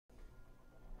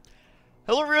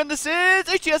Hello everyone, this is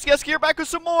HTSGS here, back with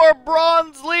some more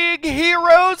Bronze League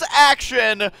Heroes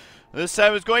action. This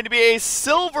time is going to be a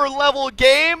silver level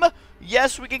game.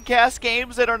 Yes, we can cast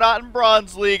games that are not in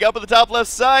Bronze League. Up at the top left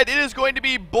side, it is going to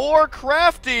be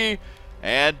Borcrafty.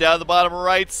 And down the bottom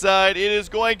right side, it is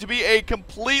going to be a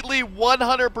completely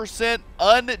 100%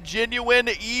 ungenuine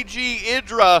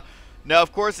FakeIdrA. Now,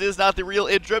 of course, it is not the real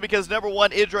IDRA because, number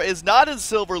one, IDRA is not in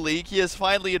Silver League. He has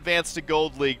finally advanced to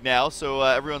Gold League now, so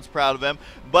everyone's proud of him.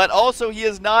 But also, he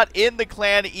is not in the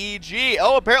clan EG.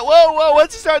 Oh, apparently, whoa,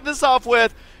 what's he starting this off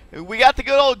with? We got the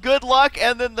good old good luck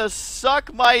and then the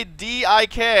suck my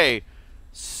D-I-K.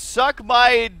 Suck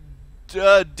my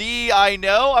D I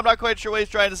know. I'm not quite sure what he's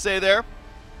trying to say there.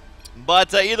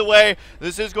 But either way,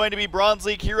 this is going to be Bronze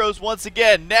League Heroes once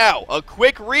again. Now, a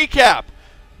quick recap.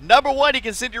 Number one, you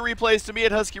can send your replays to me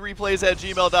at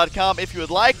huskyreplays@gmail.com if you would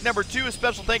like. Number two, a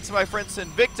special thanks to my friend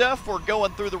Sinvicta for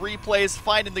going through the replays,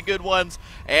 finding the good ones,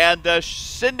 and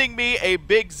sending me a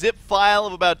big zip file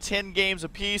of about 10 games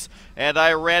apiece, and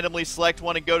I randomly select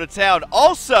one and go to town.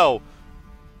 Also,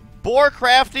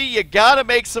 Borcrafty, you gotta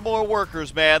make some more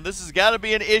workers, man. This has gotta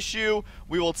be an issue.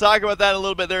 We will talk about that in a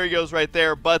little bit. There he goes right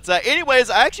there. But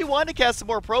anyways, I actually wanted to cast some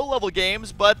more pro-level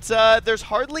games, but there's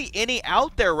hardly any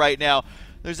out there right now.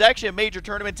 There's actually a major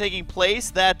tournament taking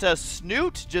place that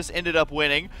Snoot just ended up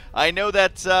winning. I know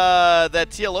that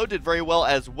that TLO did very well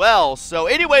as well. So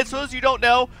anyways, for those of you who don't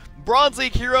know, Bronze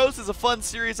League Heroes is a fun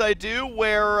series I do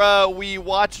where we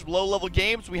watch low-level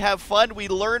games, we have fun, we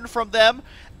learn from them,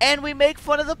 and we make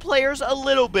fun of the players a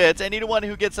little bit. And anyone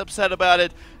who gets upset about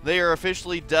it, they are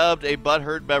officially dubbed a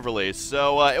butthurt Beverly.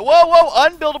 So, whoa,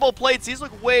 unbuildable plates. These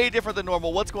look way different than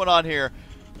normal. What's going on here?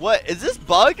 What, is this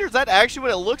bugged or is that actually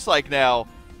what it looks like now?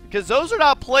 Because those are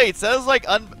not plates. That is like,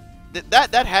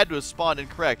 that had to have spawned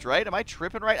incorrect, right? Am I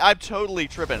tripping right? I'm totally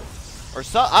tripping. Or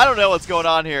I don't know what's going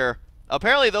on here.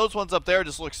 Apparently those ones up there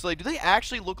just look silly. Do they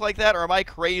actually look like that or am I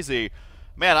crazy?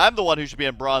 Man, I'm the one who should be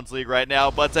in Bronze League right now.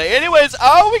 But anyways,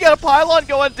 oh, we got a pylon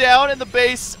going down in the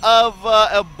base of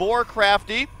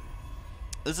Borcrafty.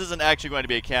 This isn't actually going to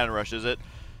be a cannon rush, is it?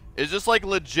 Is this like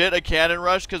legit a cannon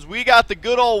rush? Because we got the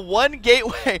good old one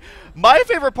gateway. My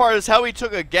favorite part is how he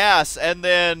took a gas and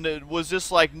then was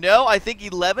just like, no, I think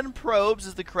 11 probes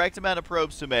is the correct amount of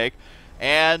probes to make.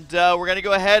 And we're going to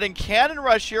go ahead and cannon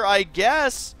rush here, I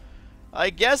guess.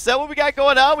 That's what we got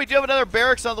going on. We do have another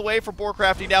barracks on the way for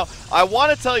Borcrafty. Now, I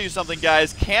want to tell you something,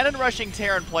 guys. Cannon rushing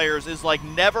Terran players is like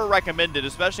never recommended,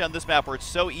 especially on this map where it's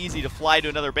so easy to fly to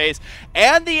another base.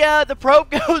 And the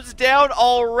probe goes down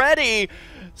already.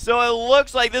 So it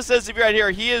looks like this SCV right here,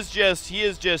 he is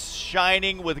just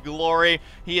shining with glory.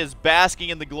 He is basking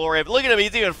in the glory of it. Look at him,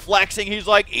 he's even flexing. He's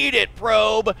like, eat it,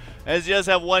 probe. As he does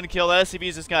have one kill. The SCV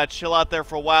is just going to chill out there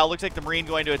for a while. Looks like the Marine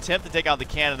going to attempt to take out the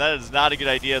cannon. That is not a good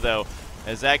idea, though,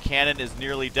 as that cannon is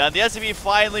nearly done. The SCV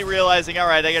finally realizing, all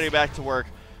right, I got to get back to work.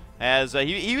 As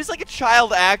he was like a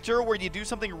child actor where you do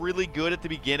something really good at the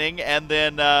beginning and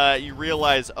then you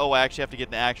realize, oh, I actually have to get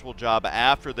an actual job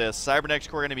after this. Cybernex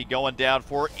Core going to be going down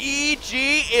for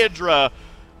FakeIdrA,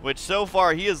 which so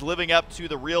far he is living up to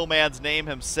the real man's name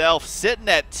himself, sitting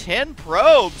at 10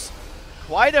 probes.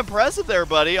 Quite impressive there,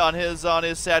 buddy, on his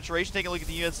saturation. Taking a look at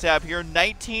the units tab here,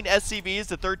 19 SCVs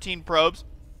to 13 probes.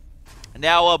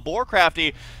 Now,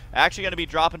 Borcrafty actually going to be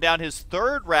dropping down his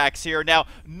third racks here. Now,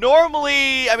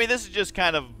 normally, I mean, this is just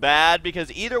kind of bad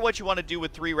because either what you want to do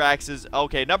with 3 racks is,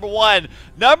 okay, number one,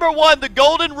 the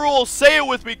golden rule, say it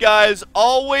with me, guys,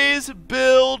 always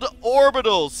build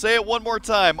orbitals. Say it one more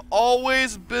time,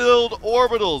 always build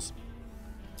orbitals.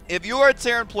 If you are a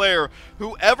Terran player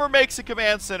who ever makes a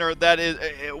command center that is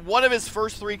one of his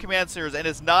first 3 command centers and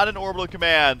is not an orbital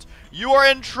command, you are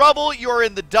in trouble, you are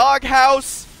in the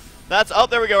doghouse. That's, oh,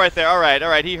 there we go right there. All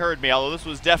right, he heard me, although this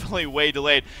was definitely way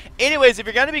delayed. Anyways, if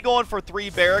you're going to be going for 3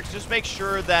 barracks, just make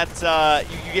sure that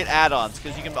you get add-ons,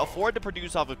 because you can afford to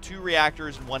produce off of 2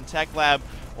 reactors and 1 tech lab,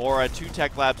 or 2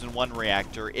 tech labs and 1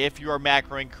 reactor, if you are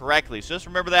macroing correctly. So just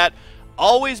remember that.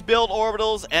 Always build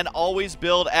orbitals and always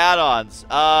build add-ons.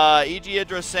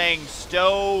 FakeIdrA saying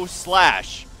stow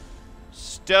slash.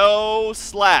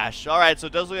 All right, so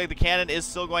it does look like the cannon is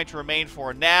still going to remain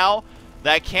for now.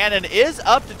 That cannon is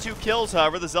up to 2 kills,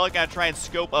 however. The Zealot going to try and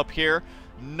scope up here.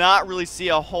 Not really see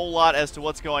a whole lot as to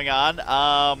what's going on.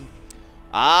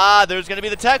 There's going to be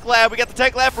the tech lab. We got the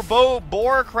tech lab for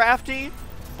Borcrafty.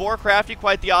 Borcrafty,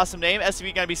 quite the awesome name.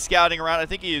 SCV going to be scouting around. I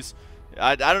think he's,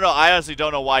 I don't know. I honestly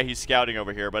don't know why he's scouting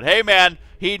over here. But hey, man,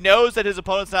 he knows that his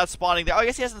opponent's not spawning there. Oh, I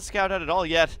guess he hasn't scouted out at all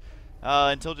yet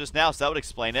until just now, so that would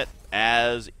explain it.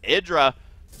 As FakeIdrA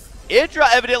FakeIdrA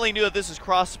evidently knew that this is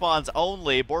cross spawns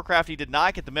only. Borcrafty did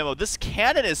not get the memo. This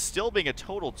cannon is still being a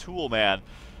total tool, man.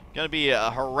 Gonna be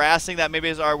harassing that.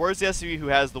 Maybe alright. Where's the SCV who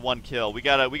has the 1 kill? We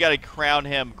gotta crown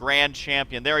him grand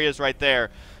champion. There he is, right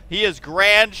there. He is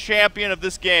grand champion of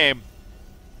this game.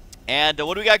 And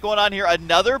what do we got going on here?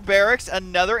 Another barracks,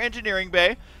 another engineering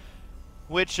bay.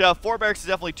 Which 4 barracks is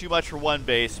definitely too much for 1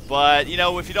 base. But you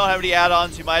know, if you don't have any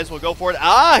add-ons, you might as well go for it.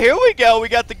 Ah, here we go. We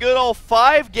got the good old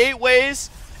 5 gateways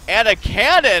and a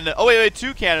cannon. Oh wait,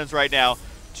 2 cannons right now.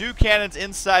 2 cannons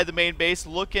inside the main base,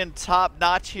 looking top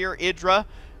notch here, IdrA.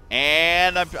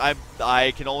 And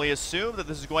I can only assume that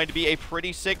this is going to be a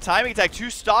pretty sick timing attack. 2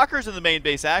 stalkers in the main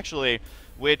base, actually,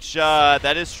 which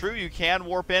that is true. You can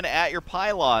warp in at your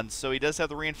pylons, so he does have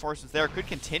the reinforcements there. Could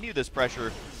continue this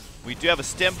pressure. We do have a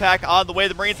stim pack on the way.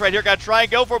 The Marines right here got to try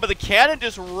and go for it, but the cannon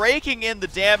just raking in the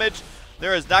damage.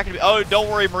 There is not going to be... Oh, don't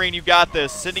worry, Marine, you got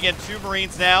this. Sending in 2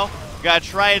 Marines now. Got to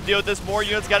try and deal with this. More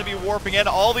units got to be warping in.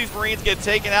 All these Marines get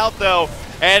taken out, though.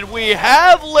 And we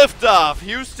have liftoff.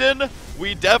 Houston,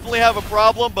 we definitely have a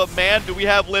problem, but man, do we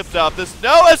have liftoff.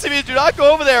 No, SCVs, do not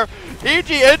go over there.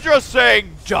 FakeIdrA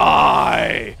saying,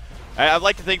 die. I'd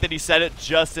like to think that he said it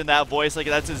just in that voice, like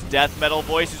that's his death metal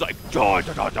voice. He's like, die,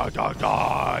 die, die, die, die,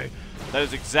 die. That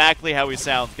is exactly how he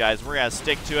sounds, guys. We're going to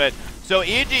stick to it. So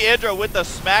FakeIdrA with the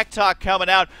smack talk coming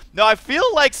out. Now, I feel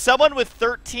like someone with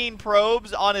 13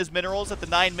 probes on his minerals at the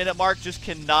 9-minute mark just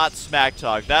cannot smack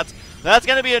talk. That's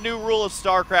going to be a new rule of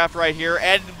StarCraft right here.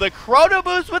 And the Chrono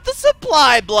Boost with the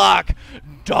supply block.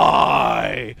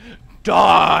 Die.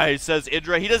 Die, says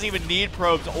IdrA. He doesn't even need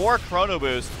probes or Chrono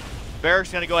Boost.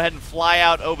 Barrack's going to go ahead and fly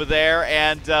out over there.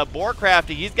 And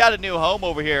Borcrafty, he's got a new home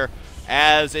over here.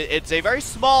 As it's a very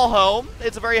small home.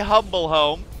 It's a very humble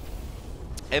home.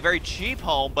 A very cheap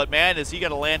home, but man, is he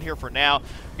going to land here for now.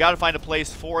 Got to find a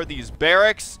place for these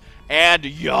barracks. And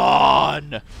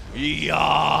yawn.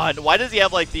 Why does he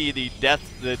have like the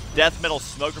death metal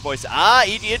smoker voice? Ah,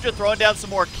 FakeIdrA throwing down some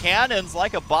more cannons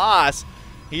like a boss.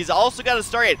 He's also got a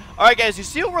Stargate. All right, guys, you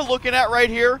see what we're looking at right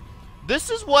here? This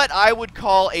is what I would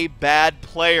call a bad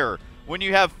player. When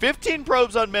you have 15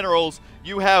 probes on minerals,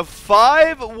 you have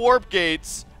 5 warp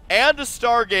gates and a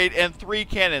Stargate and 3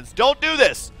 cannons. Don't do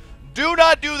this. Do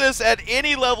not do this at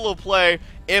any level of play.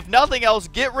 If nothing else,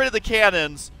 get rid of the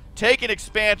cannons, take an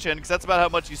expansion, because that's about how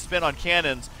much you spend on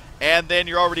cannons, and then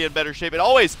you're already in better shape. And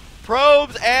always,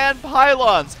 probes and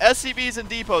pylons, SCVs and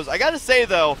depots. I gotta say,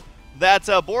 though, that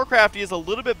Borcrafty is a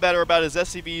little bit better about his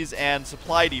SCVs and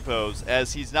supply depots,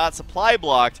 as he's not supply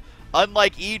blocked,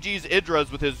 unlike EG's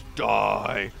IdrA's with his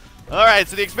die. Alright,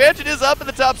 so the expansion is up in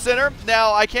the top center.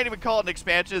 Now, I can't even call it an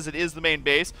expansion, as it is the main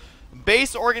base.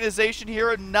 Base organization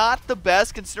here, not the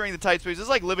best considering the tight space. It's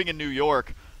like living in New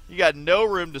York. You got no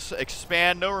room to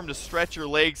expand, no room to stretch your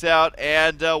legs out.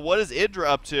 And what is IdrA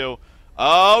up to?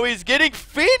 Oh, he's getting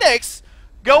Phoenix!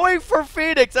 Going for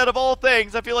Phoenix out of all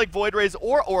things. I feel like Void Rays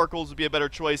or Oracles would be a better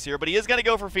choice here, but he is going to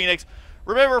go for Phoenix.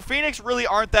 Remember, Phoenix really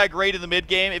aren't that great in the mid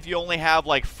game if you only have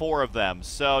like 4 of them.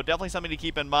 So definitely something to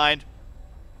keep in mind.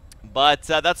 But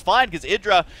that's fine because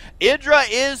IdrA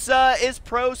is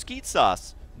pro Skeet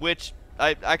Sauce. Which,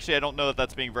 I don't know that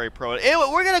that's being very pro. Anyway,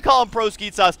 we're going to call him Pro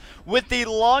Skeet Sauce with the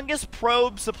longest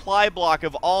probe supply block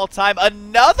of all time.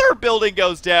 Another building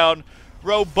goes down.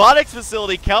 Robotics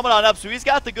facility coming on up. So he's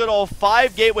got the good old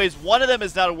 5 gateways. One of them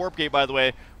is not a warp gate, by the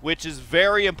way, which is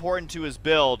very important to his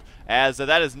build, as that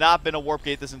has not been a warp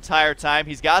gate this entire time.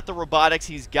 He's got the robotics.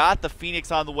 He's got the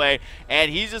Phoenix on the way,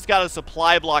 and he's just got a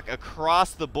supply block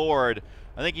across the board.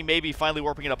 I think he may be finally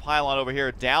warping in a pylon over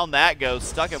here. Down that goes.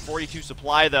 Stuck at 42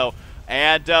 supply, though.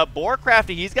 And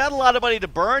Borcrafty, he's got a lot of money to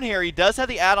burn here. He does have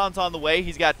the add-ons on the way.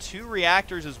 He's got 2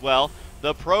 reactors as well.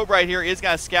 The probe right here is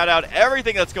going to scout out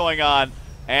everything that's going on.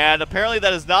 And apparently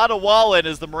that is not a wall-in,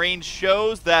 as the Marine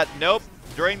shows that, nope,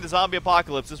 during the zombie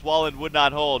apocalypse, this wall-in would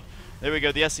not hold. There we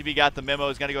go. The SCV got the memo.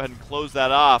 He's going to go ahead and close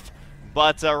that off.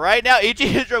 But right now,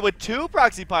 FakeIdrA with 2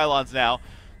 proxy pylons now.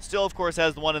 Still, of course,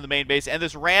 has the one in the main base. And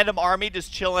this random army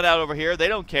just chilling out over here. They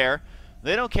don't care.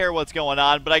 They don't care what's going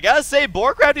on. But I gotta say,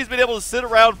 Borcrafty's been able to sit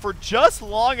around for just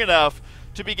long enough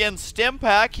to begin stim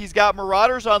pack. He's got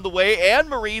Marauders on the way and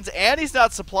Marines, and he's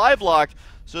not supply blocked.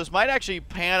 So this might actually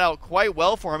pan out quite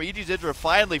well for him. EG's IdrA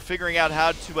finally figuring out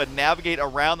how to navigate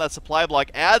around that supply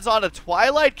block. Adds on a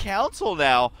Twilight Council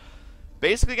now.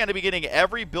 Basically going to be getting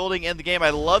every building in the game. I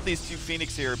love these 2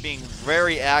 Phoenix here, being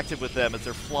very active with them as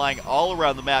they're flying all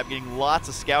around the map, getting lots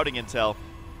of scouting intel.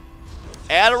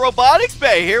 And a robotics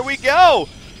bay. Here we go.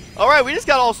 All right, we just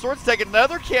got all sorts of tech.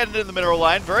 Another cannon in the mineral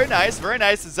line. Very nice, very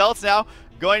nice. The Zealots now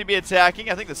going to be attacking.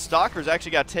 I think the Stalkers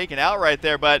actually got taken out right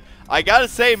there, but I gotta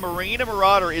say, Marine and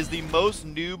Marauder is the most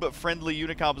noob-friendly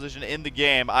unit composition in the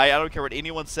game. I don't care what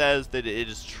anyone says, that it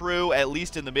is true, at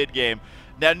least in the mid-game.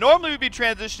 Now, normally we'd be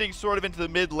transitioning sort of into the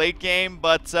mid-late game,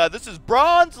 but this is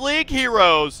Bronze League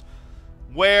Heroes,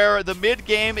 where the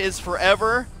mid-game is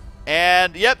forever.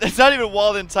 And, yep, it's not even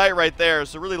walled in tight right there,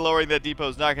 so really lowering that depot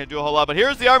is not going to do a whole lot. But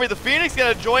here's the army. The Phoenix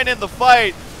going to join in the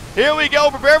fight. Here we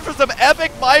go. Prepare for some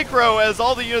epic micro, as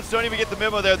all the units don't even get the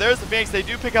memo there. There's the Phoenix. They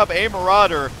do pick up a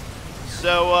Marauder.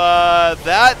 So,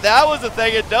 that was the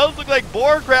thing. It does look like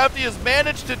Borcrafty has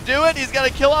managed to do it. He's going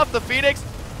to kill off the Phoenix.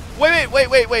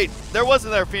 Wait. There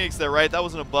wasn't a Phoenix there, right? That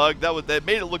wasn't a bug. That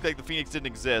made it look like the Phoenix didn't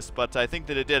exist, but I think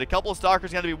that it did. A couple of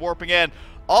Stalkers going to be warping in.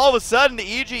 All of a sudden,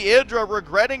 FakeIdrA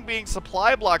regretting being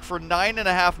supply blocked for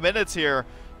 9.5 minutes here.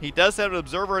 He does have an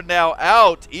observer now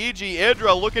out.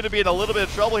 FakeIdrA looking to be in a little bit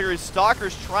of trouble here. His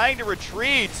Stalkers trying to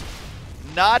retreat.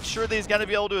 Not sure that he's going to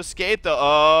be able to escape, though.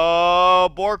 Oh,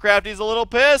 Borcrafty's a little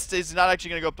pissed. He's not actually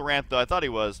going to go up the ramp, though. I thought he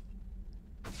was.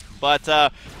 But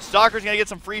Stalker's going to get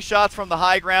some free shots from the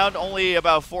high ground. Only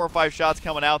about 4 or 5 shots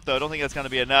coming out, though. I don't think that's going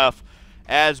to be enough.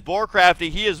 As Borcrafty,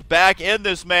 he is back in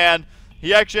this, man.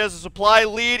 He actually has a supply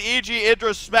lead.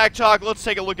 FakeIdrA smack talk. Let's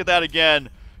take a look at that again.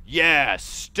 Yeah,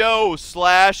 stow/die,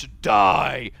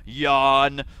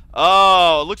 yawn.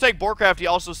 Oh, it looks like Borcrafty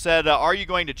also said, are you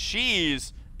going to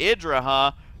cheese Idra,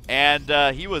 huh?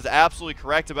 And he was absolutely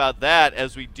correct about that,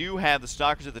 as we do have the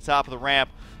Stalkers at the top of the ramp.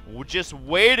 We're just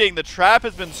waiting. The trap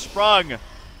has been sprung.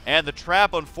 And the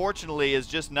trap, unfortunately, is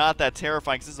just not that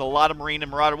terrifying, because there's a lot of Marine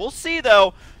and Marauder. We'll see,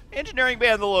 though. Engineering Bay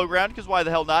on the low ground, because why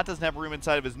the hell not? Doesn't have room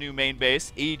inside of his new main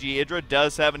base. FakeIdrA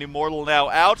does have an Immortal now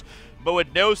out, but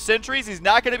with no sentries, he's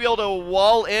not going to be able to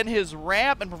wall in his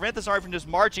ramp and prevent this army from just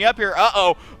marching up here.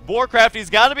 Uh-oh. Borcrafty's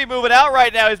got to be moving out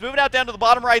right now. He's moving out down to the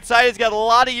bottom right side. He's got a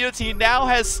lot of units. He now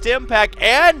has Stim Pack,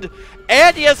 and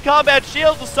he has combat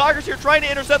shields. The Stalkers here trying to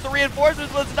intercept the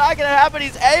reinforcements, but it's not going to happen.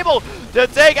 He's able to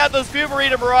take out those few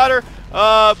Marine and Marauder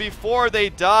before they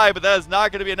die, but that is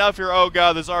not going to be enough here. Oh,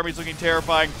 God, this army's looking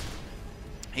terrifying.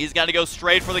 He's going to go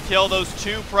straight for the kill. Those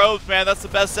 2 probes, man, that's the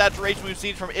best saturation we've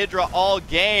seen from FakeIdrA all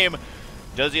game.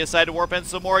 Does he decide to warp in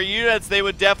some more units? They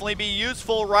would definitely be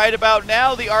useful right about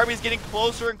now. The army's getting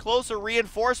closer and closer.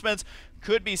 Reinforcements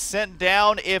could be sent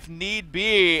down if need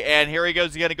be. And here he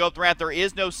goes. He's going to go up the ramp. There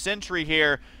is no sentry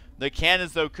here. The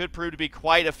cannons, though, could prove to be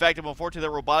quite effective. Unfortunately,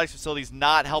 the robotics facility's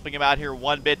not helping him out here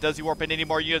one bit. Does he warp in any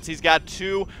more units? He's got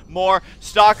 2 more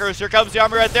Stalkers. Here comes the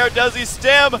army right there. Does he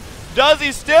stim? Does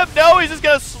he stim? No, he's just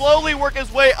going to slowly work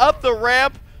his way up the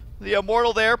ramp. The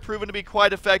Immortal there, proven to be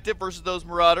quite effective versus those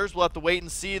Marauders. We'll have to wait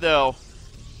and see, though.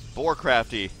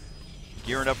 Borcrafty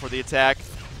gearing up for the attack.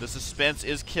 The suspense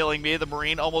is killing me. The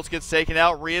Marine almost gets taken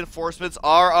out. Reinforcements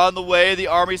are on the way. The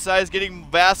army size getting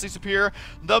vastly superior.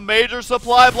 The major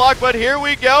supply block, but here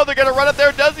we go. They're going to run up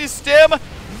there. Does he stim?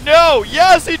 No.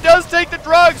 Yes, he does take the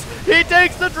drugs. He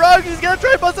takes the drugs. He's going to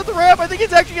try and bust up the ramp. I think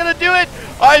he's actually going to do it.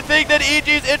 I think that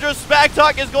FakeIdrA smack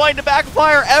talk is going to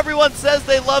backfire. Everyone says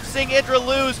they love seeing FakeIdrA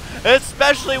lose,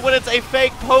 especially when it's a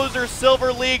fake poser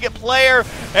Silver League player,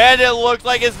 and it looks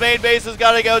like his main base is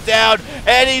going to go down,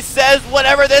 and he says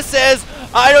whatever this is.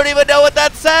 I don't even know what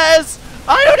that says.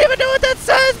 I don't even know what that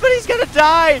says, but he's going to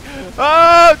die.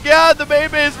 Oh, God, the main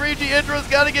base FakeIdrA's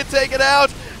got to get taken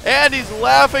out, and he's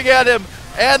laughing at him.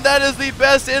 And that is the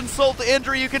best insult to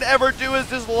injury you can ever do, is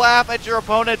just laugh at your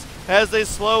opponents as they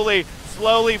slowly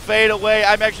fade away.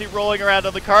 I'm actually rolling around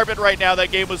on the carpet right now.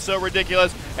 That game was so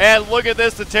ridiculous. And look at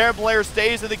this. The Terran player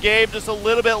stays in the game just a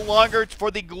little bit longer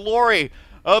for the glory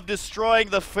of destroying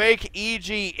the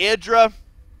FakeIdrA.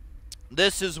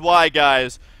 This is why,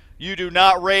 guys. You do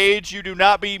not rage. You do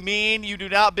not be mean. You do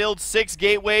not build 6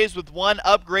 gateways with 1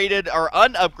 upgraded or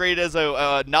unupgraded as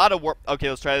a not a warp. Okay,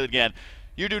 let's try that again.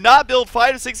 You do not build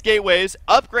 5 to 6 gateways,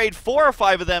 upgrade 4 or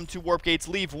 5 of them to warp gates,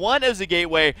 leave 1 as a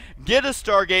gateway, get a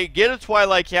Stargate, get a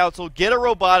Twilight Council, get a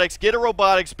robotics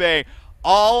bay,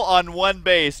 all on 1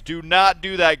 base. Do not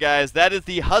do that, guys. That is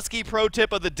the Husky pro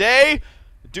tip of the day.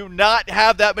 Do not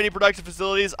have that many production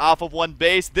facilities off of 1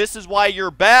 base. This is why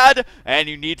you're bad, and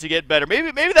you need to get better. Maybe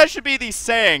that should be the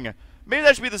saying. Maybe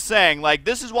that should be the saying, like,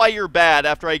 this is why you're bad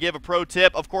after I give a pro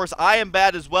tip. Of course, I am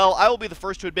bad as well. I will be the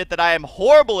first to admit that I am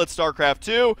horrible at StarCraft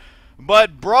 2.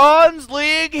 But Bronze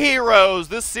League Heroes,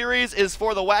 this series is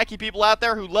for the wacky people out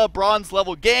there who love bronze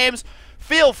level games.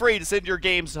 Feel free to send your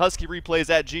games to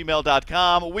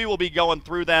huskyreplays@gmail.com. We will be going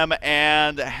through them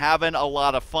and having a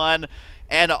lot of fun.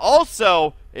 And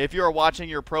also, If you are watching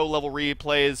your pro level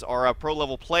replays or pro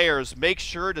level players, make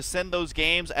sure to send those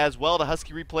games as well to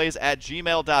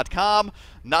huskyreplays@gmail.com.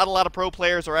 Not a lot of pro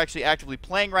players are actually actively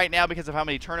playing right now because of how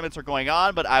many tournaments are going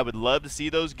on, but I would love to see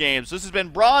those games. This has been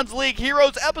Bronze League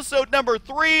Heroes episode number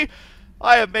 3.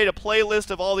 I have made a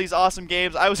playlist of all these awesome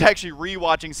games. I was actually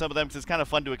re-watching some of them because it's kind of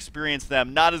fun to experience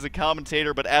them, not as a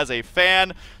commentator, but as a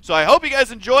fan. So I hope you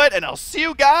guys enjoy it, and I'll see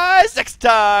you guys next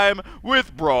time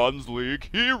with Bronze League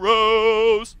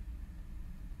Heroes.